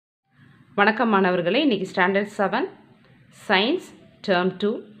வணக்கம் மாணவர்களே, இன்னைக்கு standard 7 science term 2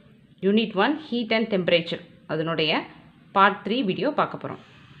 unit 1 heat and temperature அதனுடைய பார்ட் 3 வீடியோ பார்க்க போகிறோம்.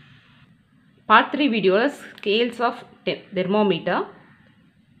 பார்ட் 3 வீடியோவில் ஸ்கேல்ஸ் ஆஃப் தெர்மோமீட்டர்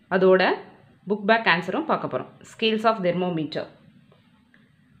அதோட புக் பேக் ஆன்சரும் பார்க்க போகிறோம். Scales of thermometer.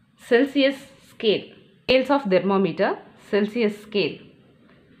 Celsius scale. Scales of thermometer. Celsius scale.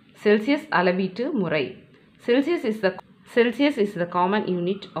 Celsius அளவீட்டு முறை. Celsius is the common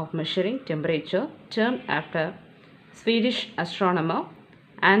unit of measuring temperature, termed after Swedish astronomer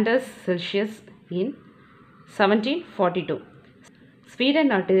Anders Celsius in 1742. Sweden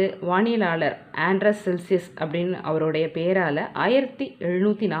நாட்டு வானியலாளர் Andres Celsius அப்படின்னு அவருடைய பெயரால்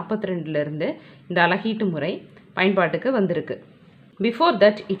 1742 இந்த அளவீட்டு முறை பயன்பாட்டுக்கு வந்திருக்கு. Before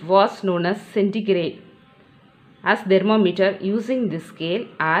that it was known as centigrade, as thermometer using this scale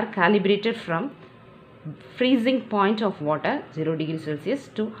are calibrated from freezing point of water 0 degree Celsius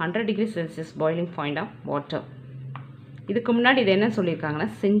to 100 degree Celsius boiling point of water. இதுக்கு முன்னாடி இது என்ன சொல்லியிருக்காங்கன்னா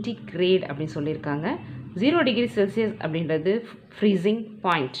சென்டிகிரேட் அப்படின்னு சொல்லியிருக்காங்க. 0 டிகிரி செல்சியஸ் அப்படின்றது freezing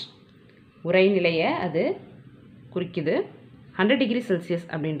point, உறைநிலையை அது குறிக்குது. 100 டிகிரி செல்சியஸ்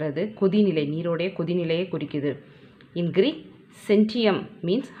அப்படின்றது கொதிநிலை, நீரோடைய கொதிநிலையை குறிக்குது. இன் கிரீக் சென்டியம்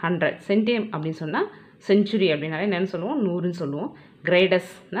மீன்ஸ் 100. சென்டியம் அப்படின்னு சொன்னால் செஞ்சுரி அப்படின்னாலே என்னென்னு சொல்லுவோம், 100ன்னு சொல்லுவோம்.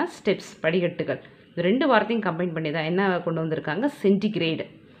 கிரேடஸ்னா ஸ்டெப்ஸ், படிக்கட்டுகள். இது ரெண்டு வார்த்தையும் கம்பைன் பண்ணி தான் என்ன கொண்டு வந்திருக்காங்க, சென்டிகிரேடு.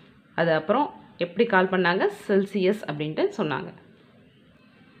 அது அப்புறம் எப்படி கால் பண்ணாங்க, செல்சியஸ் அப்படின்ட்டு சொன்னாங்க.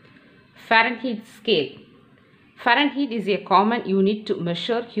 Fahrenheit scale. Fahrenheit is a common unit to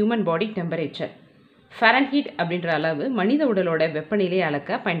measure human body temperature. Fahrenheit அப்படின்ற அளவு மனித உடலோட வெப்பநிலையை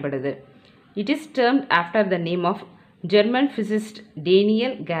அளக்க பயன்படுது. It is termed after the name of German physicist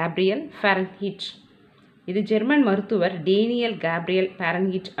Daniel Gabriel Fahrenheit. இது ஜெர்மன் மருத்துவர் டேனியல் கேப்ரியல்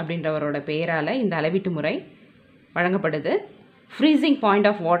ஃபாரன்ஹீட் அப்படின்றவரோட பெயரால் இந்த அளவீட்டு முறை வழங்கப்படுது. Freezing point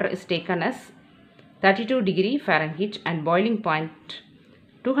of water is taken as 32 degree Fahrenheit and boiling point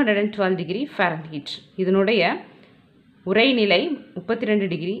 212 degree Fahrenheit. இதனுடைய உறைநிலை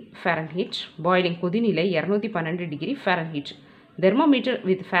 32 டிகிரி ஃபாரன்ஹீட், பாய்லிங் கொதிநிலை 212 degree Fahrenheit. Thermometer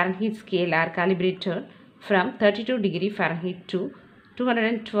with Fahrenheit scale R காலிபிரேட்டட் from 32 degree Fahrenheit to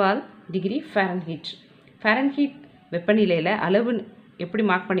 212 degree Fahrenheit. Fahrenheit வெப்பநிலையில் அளவு எப்படி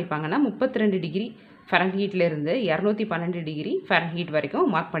mark பண்ணியிருப்பாங்கன்னா 32 degree ஃபாரன்ஹீட்லேருந்து 212 degree Fahrenheit வரைக்கும்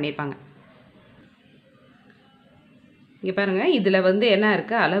mark பண்ணியிருப்பாங்க. இங்கே பாருங்கள், இதில் என்ன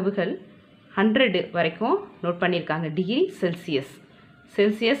இருக்குது, அளவுகள் 100 வரைக்கும் நோட் பண்ணியிருக்காங்க. Degree Celsius.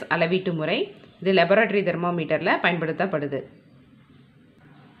 செல்சியஸ் அளவீட்டு முறை இது லெபரட்டரி தெர்மோமீட்டரில் பயன்படுத்தப்படுது.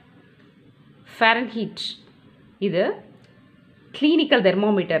 ஃபாரன்ஹீட் இது கிளினிக்கல்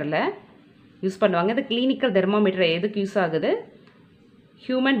தெர்மோமீட்டரில் யூஸ் பண்ணுவாங்க. இந்த கிளினிக்கல் தெர்மோமீட்டர் எதுக்கு யூஸ் ஆகுது,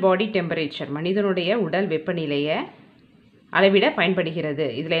 ஹியூமன் பாடி டெம்பரேச்சர், மனிதனுடைய உடல் வெப்பநிலையை அளவிட பயன்படுகிறது.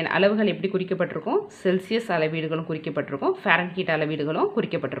 இதில் அளவுகள் எப்படி குறிக்கப்பட்டிருக்கும், Celsius அளவீடுகளும் குறிக்கப்பட்டிருக்கும், Fahrenheit அளவீடுகளும்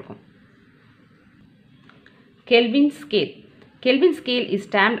குறிக்கப்பட்டிருக்கும். Kelvin scale. Kelvin scale is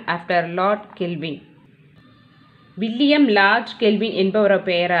termed after Lord kelvin. William Lord kelvin என்பவர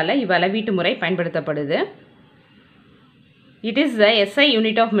பெயரால் இவ்வளவீட்டு முறை பயன்படுத்தப்படுது. It is the SI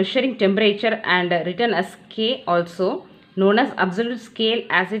unit of measuring temperature and written as K, also known as absolute scale,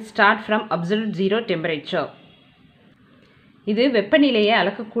 as it starts from absolute zero temperature. இது வெப்பநிலையை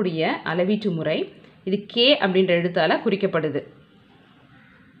அளக்கக்கூடிய அளவீட்டு முறை. இது K அப்படின்ற எழுத்தால் குறிக்கப்படுது.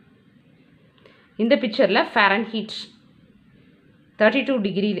 இந்த பிக்சரில் ஃபாரன்ஹீட் 32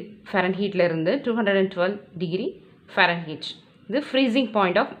 டிகிரி ஃபாரன்ஹீட்லேருந்து 212 டிகிரி ஃபாரன்ஹீட். இது freezing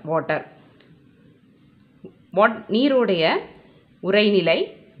point of water. நீரோடைய உறைநிலை,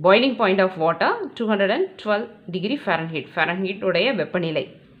 boiling point of water 212 degree Fahrenheit, ஃபாரன்ஹீட்டோடைய வெப்பநிலை.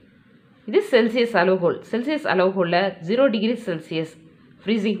 இது செல்சியஸ் அளவுகோல். செல்சியஸ் அளவுகோலில் 0 degree Celsius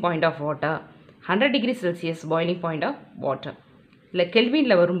freezing point of water, 100 degree Celsius boiling point of water. இல்லை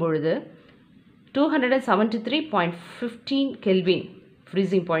கெல்வினில் வரும்பொழுது 273.15 kelvin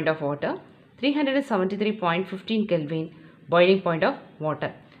freezing point of water, 373.15 kelvin boiling point of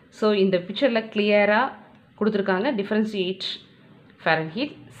water. So இந்த பிக்சரில் கிளியராக கொடுத்துருக்காங்க டிஃப்ரென்ஷியேட்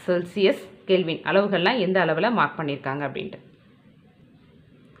ஃபாரன்ஹீட், செல்சியஸ், கெல்வின் அளவுகள்லாம் எந்த அளவில் மார்க் பண்ணியிருக்காங்க அப்படின்ட்டு.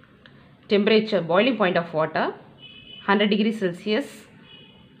 Temperature, boiling point of water 100 degree Celsius,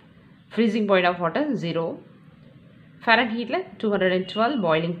 freezing point of water 0, ஃபாரன்ஹீட்டில் 212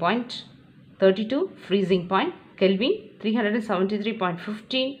 boiling point, 32 freezing point, kelvin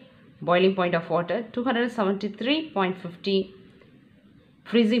 373.15 boiling point of water, 273.15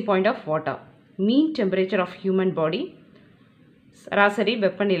 freezing point of water. Mean temperature of human body, சராசரி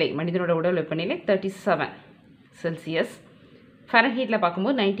வெப்பநிலை மனிதனோட உடல் வெப்பநிலை 37 Celsius. ஃபாரன்ஹீட்டில்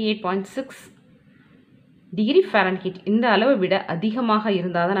பார்க்கும்போது 98.6 degree Fahrenheit இந்த அளவை விட அதிகமாக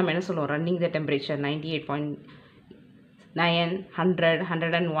இருந்தால் தான் நம்ம என்ன சொல்லுவோம், ரன்னிங் த டெம்பரேச்சர் 98.9, 100,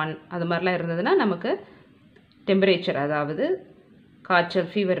 101 அது மாதிரிலாம் இருந்ததுன்னா நமக்கு டெம்பரேச்சர், அதாவது காய்ச்சல்,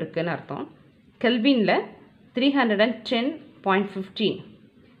 ஃபீவர் இருக்குதுன்னு அர்த்தம். கெல்வினில் 310.15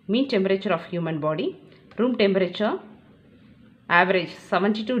 mean temperature of human body. Room temperature average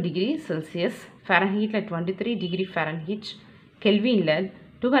 72 degree Celsius. Fahrenheit 23 degree Fahrenheit. Kelvin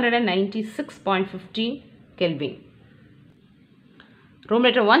 296.15 Kelvin. Room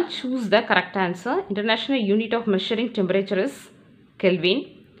letter 1, choose the correct answer. International unit of measuring temperature is Kelvin.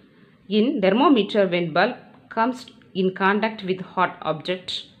 In thermometer, when bulb comes in contact with hot object,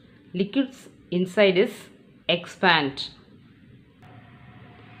 liquids inside is expand.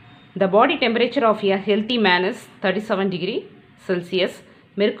 The body temperature of a healthy man is 37 degree Celsius.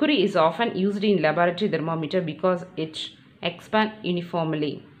 Mercury is often used in laboratory thermometer because it expands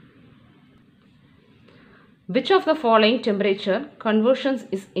uniformly. Which of the following temperature conversions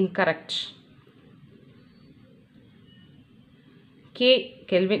is incorrect? K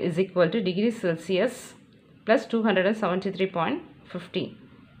Kelvin is equal to degree Celsius plus 273.15.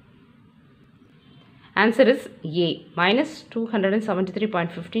 Answer is A, minus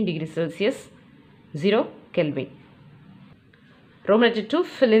 273.15 degrees Celsius, 0 Kelvin. Room letter 2,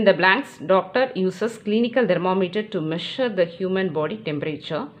 fill in the blanks. Doctor uses clinical thermometer to measure the human body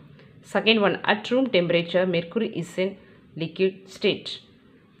temperature. Second one, at room temperature, mercury is in liquid state.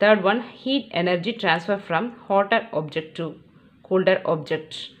 Third one, heat energy transfer from hotter object to colder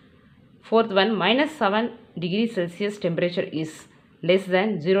object. Fourth one, minus 7 degrees Celsius temperature is less than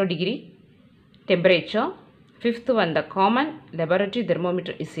 0 degree temperature. Fifth one, the common laboratory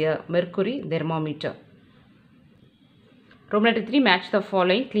thermometer is a mercury thermometer. Room letter 3, match the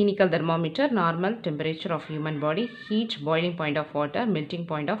following. Clinical thermometer, normal temperature of human body, heat, boiling point of water, melting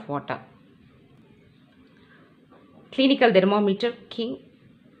point of water. Clinical thermometer, king,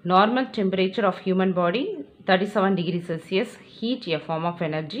 normal temperature of human body 37 degrees Celsius, heat a form of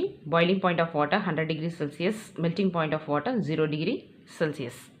energy, boiling point of water 100 degrees Celsius, melting point of water 0 degree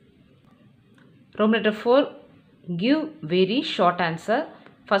Celsius. Room letter 4, give very short answer.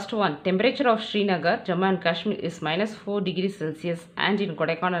 First one, temperature of Srinagar, Jammu and Kashmir is minus 4 degrees Celsius and in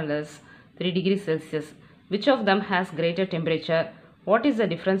Kodaikanal is 3 degrees Celsius. Which of them has greater temperature? What is the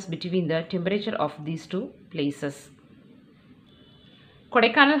difference between the temperature of these two places?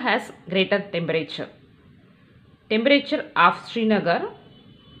 Kodaikanal has greater temperature. Temperature of Srinagar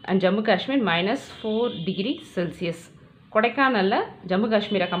and Jammu Kashmir minus 4 degree Celsius. கொடைக்கானலில் ஜம்மு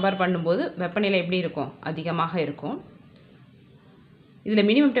காஷ்மீரை compare பண்ணும்போது வெப்பநிலை எப்படி இருக்கும், அதிகமாக இருக்கும். இதில்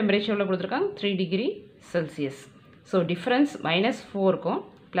minimum temperature எவ்வளோ கொடுத்துருக்காங்க, 3 degree Celsius. So difference minus 4க்கும்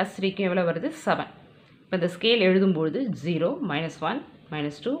plus 3க்கும் எவ்வளோ வருது, 7. இப்போ இந்த ஸ்கேல் எழுதும்போது 0, -1,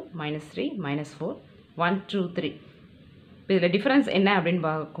 -2, -3, -4, 1, 2, 3. இப்போ இதில் டிஃப்ரென்ஸ் என்ன அப்படின்னு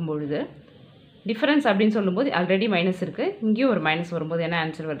பார்க்கும்பொழுது, டிஃப்ரென்ஸ் அப்படின்னு சொல்லும்போது ஆல்ரெடி மைனஸ் இருக்குது, இங்கேயும் ஒரு மைனஸ் வரும்போது என்ன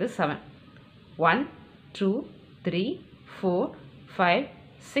ஆன்சர் வருது, 7. 1, 2, 3, 4, 5,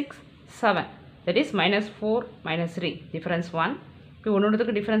 6, 7. That is -4, -3. Difference 1. இப்போ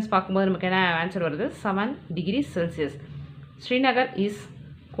ஒன்னொன்றுக்கு டிஃப்ரென்ஸ் பார்க்கும்போது நமக்கு என்ன ஆன்சர் வருது, 7 degree Celsius. Srinagar is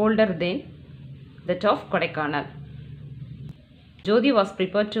colder than that of Kodaikanal. Jyoti was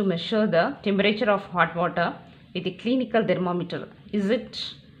prepared to measure the temperature of hot water with a clinical thermometer. Is it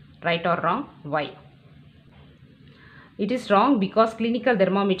right or wrong? Why? It is wrong because clinical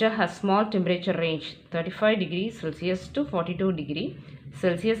thermometer has small temperature range 35 degrees Celsius to 42 degree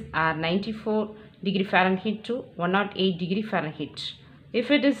Celsius or 94 degree Fahrenheit to 108 degree Fahrenheit. If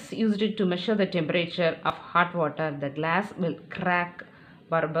it is used to measure the temperature of hot water, the glass will crack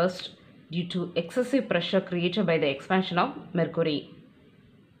or burst due to excessive pressure created by the expansion of mercury.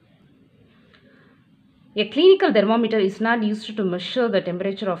 A clinical thermometer is not used to measure the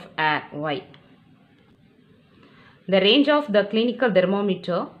temperature of air. Why? The range of the clinical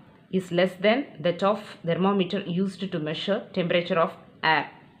thermometer is less than that of thermometer used to measure temperature of air.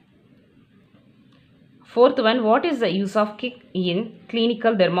 Fourth one, what is the use of kick in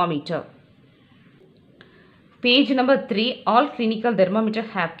clinical thermometer? Page number 3, all clinical thermometer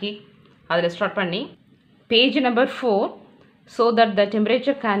have kick. Adha start panni. Page number 4, so that the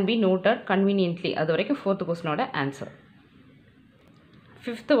temperature can be noted conveniently. Adu varaikku fourth question oda answer.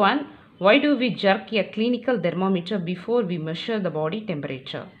 Fifth one, why do we jerk a clinical thermometer before we measure the body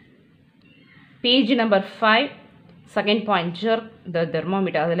temperature? Page number 5, second point, jerk the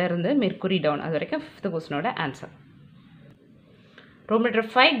thermometer. Adula irundhu mercury down. Adu varaikku fifth question oda answer. Room letter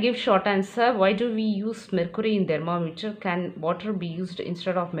 5, give short answer. Why do we use mercury in thermometer? Can water be used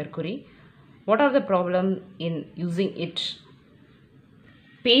instead of mercury? What are the problem in using it?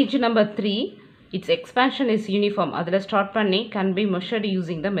 Page number 3, its expansion is uniform. அதில் start பண்ணி can be measured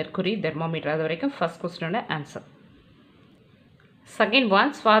using the mercury thermometer. அது வரைக்கும் first question answer. Second one,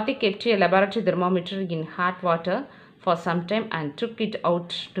 Swati kept a laboratory thermometer in hot water for some time and took it out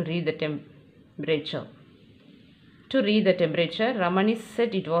to read the temperature. Ramani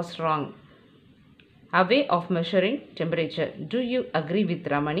said it was wrong. A way of measuring temperature. Do you agree with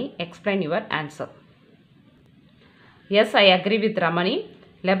Ramani? Explain your answer. Yes, I agree with Ramani.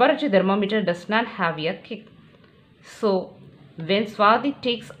 Laboratory thermometer does not have a kick. So, when Swati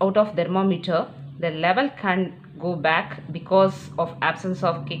takes out of thermometer, the level can go back because of absence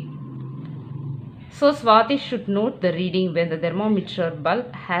of kick. So, Swati should note the reading when the thermometer bulb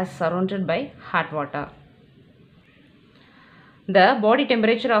has surrounded by hot water. The body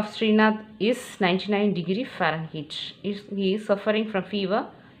temperature of Srinath is 99 degree Fahrenheit. He is suffering from fever.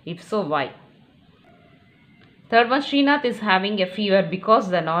 If so, why? Third one, Srinath is having a fever because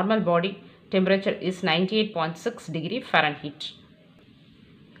the normal body temperature is 98.6 degree Fahrenheit.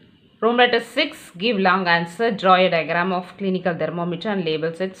 Room letter 6, give long answer. Draw a diagram of clinical thermometer and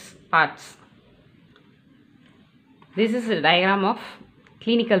labels its parts. This is a diagram of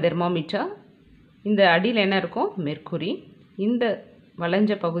clinical thermometer. இந்த அடியில் என்ன இருக்கும்? Mercury. இந்த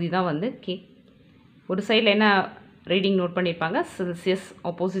வளைஞ்ச பகுதி தான் வந்து K. ஒரு சைடில் என்ன ரீடிங் நோட் பண்ணியிருப்பாங்க? செல்சியஸ்.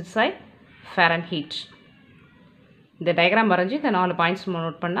 Opposite side Fahrenheit. இந்த டயக்ராம் வரைஞ்சி இந்த 4 பாயிண்ட்ஸ்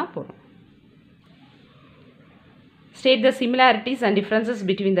நோட் பண்ணால் போதும். State the similarities and differences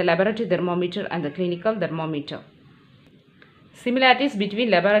between the laboratory thermometer and the clinical thermometer. Similarities between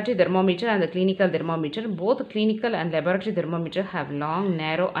laboratory thermometer and the clinical thermometer. Both clinical and laboratory thermometer have long,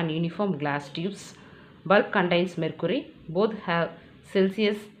 narrow and uniform glass tubes. Bulb contains mercury. Both have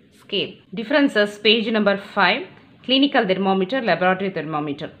Celsius scale. Differences, page number 5. Clinical thermometer, laboratory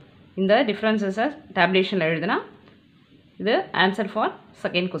thermometer. In the differences tabulation எழுதுனா இது answer for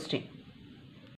second question.